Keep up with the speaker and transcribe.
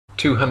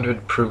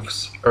200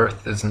 Proofs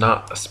Earth is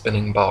Not a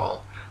Spinning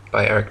Ball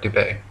by Eric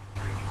Dubay.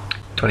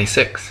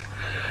 26.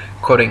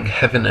 Quoting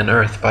Heaven and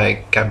Earth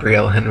by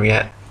Gabrielle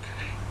Henriet.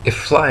 If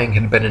flying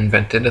had been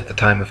invented at the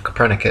time of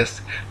Copernicus,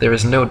 there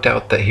is no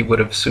doubt that he would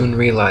have soon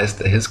realized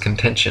that his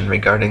contention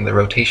regarding the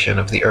rotation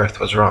of the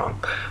Earth was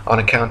wrong, on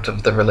account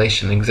of the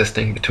relation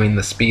existing between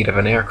the speed of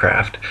an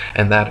aircraft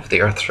and that of the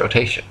Earth's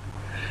rotation.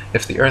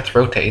 If the Earth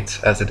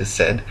rotates, as it is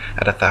said,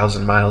 at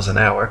 1,000 miles an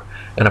hour,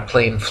 and a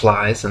plane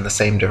flies in the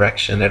same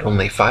direction at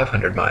only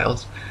 500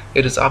 miles,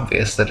 it is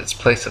obvious that its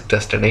place of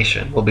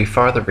destination will be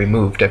farther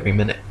removed every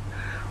minute.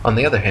 On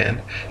the other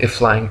hand, if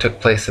flying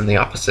took place in the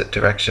opposite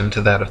direction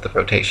to that of the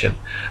rotation,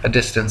 a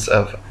distance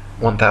of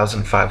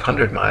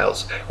 1,500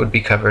 miles would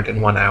be covered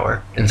in 1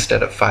 hour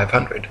instead of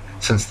 500,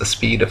 since the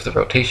speed of the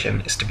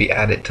rotation is to be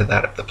added to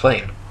that of the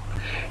plane.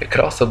 It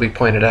could also be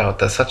pointed out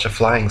that such a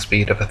flying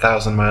speed of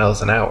 1,000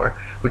 miles an hour,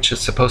 which is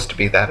supposed to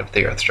be that of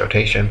the Earth's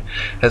rotation,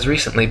 has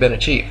recently been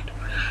achieved,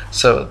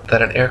 so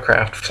that an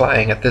aircraft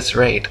flying at this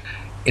rate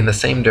in the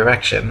same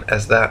direction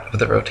as that of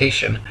the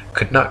rotation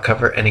could not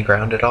cover any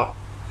ground at all.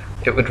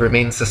 It would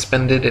remain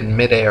suspended in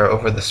mid-air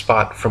over the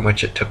spot from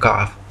which it took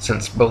off,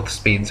 since both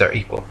speeds are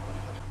equal.